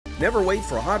Never wait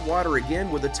for hot water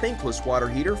again with a tankless water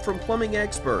heater from Plumbing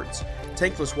Experts.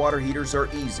 Tankless water heaters are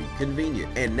easy,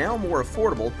 convenient, and now more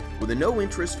affordable with a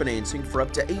no-interest financing for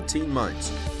up to 18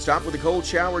 months. Stop with the cold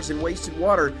showers and wasted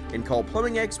water and call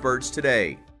Plumbing Experts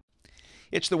today.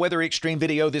 It's the Weather Xtreme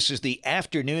video. This is the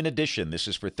afternoon edition. This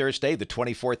is for Thursday, the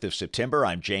 24th of September.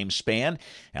 I'm James Spann.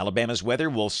 Alabama's weather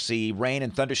will see rain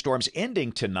and thunderstorms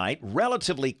ending tonight.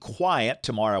 Relatively quiet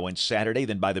tomorrow and Saturday.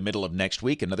 Then by the middle of next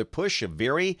week, another push of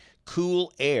very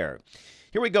cool air.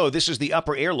 Here we go. This is the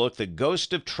upper air look, the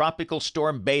ghost of Tropical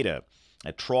Storm Beta.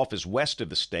 That trough is west of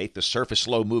the state, the surface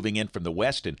low moving in from the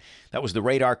west, and that was the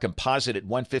radar composite at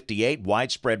 158.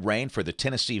 Widespread rain for the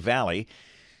Tennessee Valley.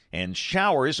 And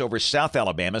showers over South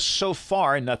Alabama. So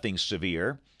far, nothing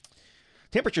severe.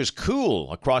 Temperatures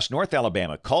cool across North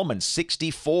Alabama. Cullman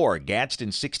 64,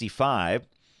 Gadsden 65,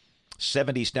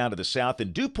 70s down to the south.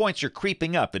 And dew points are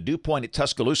creeping up. The dew point at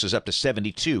Tuscaloosa is up to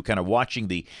 72, kind of watching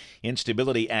the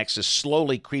instability axis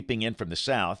slowly creeping in from the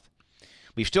south.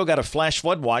 We've still got a flash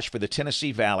flood watch for the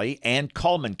Tennessee Valley and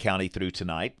Cullman County through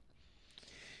tonight.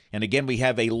 And again, we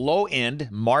have a low-end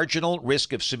marginal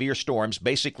risk of severe storms,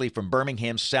 basically from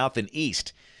Birmingham south and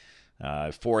east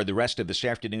for the rest of this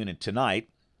afternoon and tonight,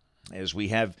 as we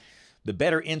have the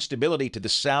better instability to the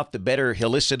south, the better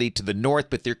helicity to the north,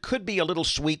 but there could be a little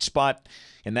sweet spot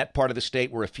in that part of the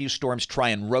state where a few storms try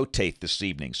and rotate this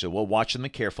evening. So we'll watch them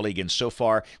carefully. Again, so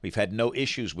far, we've had no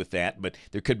issues with that, but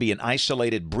there could be an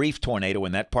isolated brief tornado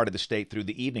in that part of the state through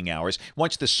the evening hours.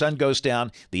 Once the sun goes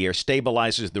down, the air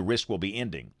stabilizes, the risk will be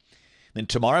ending. Then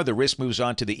tomorrow, the risk moves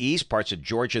on to the east, parts of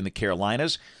Georgia and the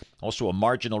Carolinas. Also a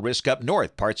marginal risk up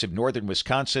north, parts of northern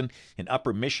Wisconsin and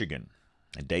upper Michigan.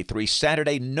 And day 3,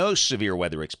 Saturday, no severe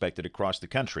weather expected across the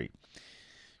country.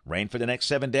 Rain for the next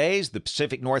 7 days. The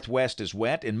Pacific Northwest is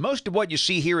wet, and most of what you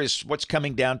see here is what's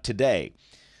coming down today.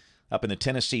 Up in the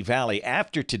Tennessee Valley,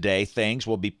 after today, things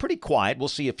will be pretty quiet. We'll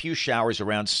see a few showers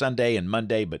around Sunday and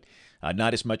Monday, but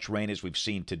not as much rain as we've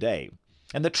seen today.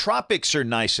 And the tropics are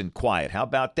nice and quiet. How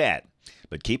about that?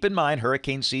 But keep in mind,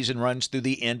 hurricane season runs through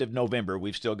the end of November.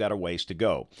 We've still got a ways to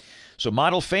go. So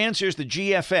model fans, here's the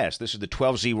GFS. This is the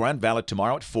 12Z run, valid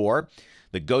tomorrow at 4.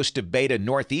 The ghost of Beta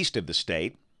northeast of the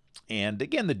state. And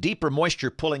again, the deeper moisture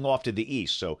pulling off to the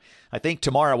east. So I think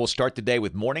tomorrow we'll start the day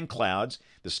with morning clouds,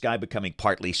 the sky becoming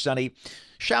partly sunny.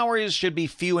 Showers should be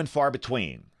few and far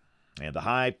between. And the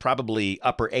high probably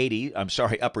upper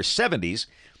 70s,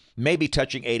 maybe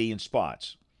touching 80 in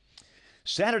spots.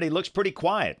 Saturday looks pretty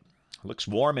quiet. Looks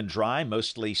warm and dry,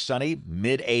 mostly sunny,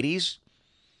 mid-80s.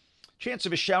 Chance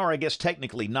of a shower, I guess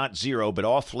technically not 0, but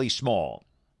awfully small.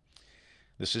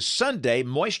 This is Sunday.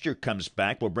 Moisture comes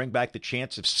back. We'll bring back the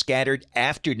chance of scattered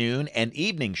afternoon and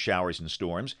evening showers and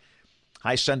storms.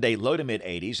 High Sunday, low to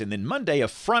mid-80s. And then Monday, a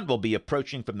front will be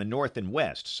approaching from the north and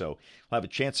west. So we'll have a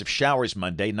chance of showers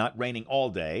Monday, not raining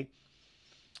all day.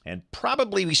 And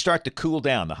probably we start to cool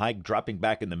down, the high dropping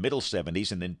back in the middle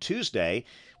 70s. And then Tuesday,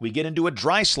 we get into a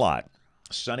dry slot.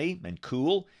 Sunny and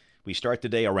cool. We start the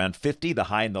day around 50, the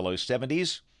high in the low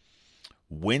 70s.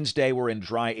 Wednesday, we're in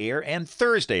dry air. And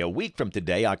Thursday, a week from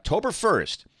today, October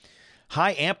 1st,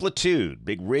 high amplitude,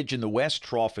 big ridge in the west,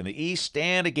 trough in the east.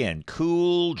 And again,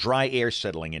 cool, dry air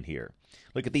settling in here.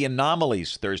 Look at the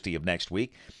anomalies Thursday of next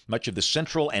week. Much of the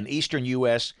central and eastern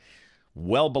U.S.,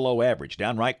 well below average,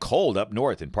 downright cold up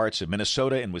north in parts of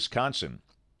Minnesota and Wisconsin.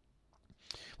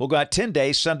 We'll go out 10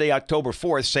 days, Sunday, October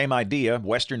 4th, same idea,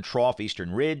 western trough,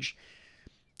 eastern ridge.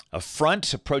 A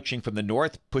front approaching from the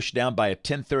north, pushed down by a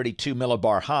 1032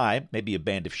 millibar high, maybe a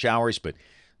band of showers, but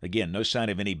again, no sign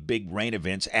of any big rain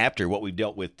events after what we've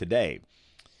dealt with today.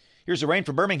 Here's the rain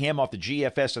from Birmingham off the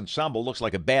GFS ensemble. Looks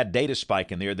like a bad data spike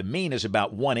in there. The mean is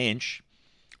about 1 inch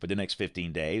for the next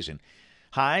 15 days, and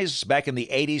highs back in the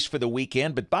 80s for the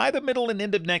weekend, but by the middle and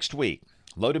end of next week,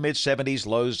 low to mid-70s,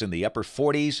 lows in the upper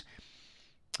 40s,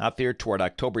 out there toward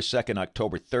October 2nd,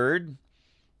 October 3rd.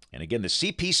 And again, the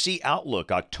CPC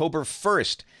outlook, October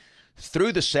 1st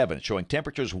through the 7th, showing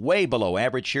temperatures way below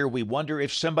average here. We wonder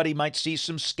if somebody might see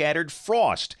some scattered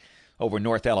frost over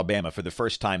North Alabama for the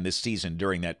first time this season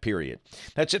during that period.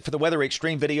 That's it for the Weather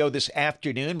Xtreme video this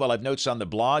afternoon. We'll have notes on the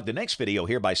blog. The next video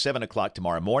here by 7 o'clock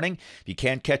tomorrow morning. If you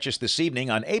can catch us this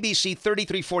evening on ABC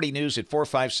 3340 News at 4,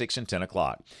 5, 6, and 10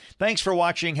 o'clock. Thanks for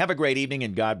watching. Have a great evening,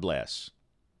 and God bless.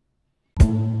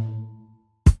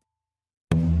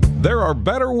 There are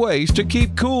better ways to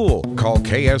keep cool. Call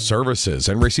KS Services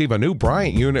and receive a new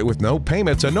Bryant unit with no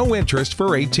payments and no interest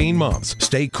for 18 months.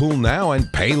 Stay cool now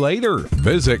and pay later.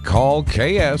 Visit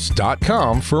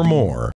callks.com for more.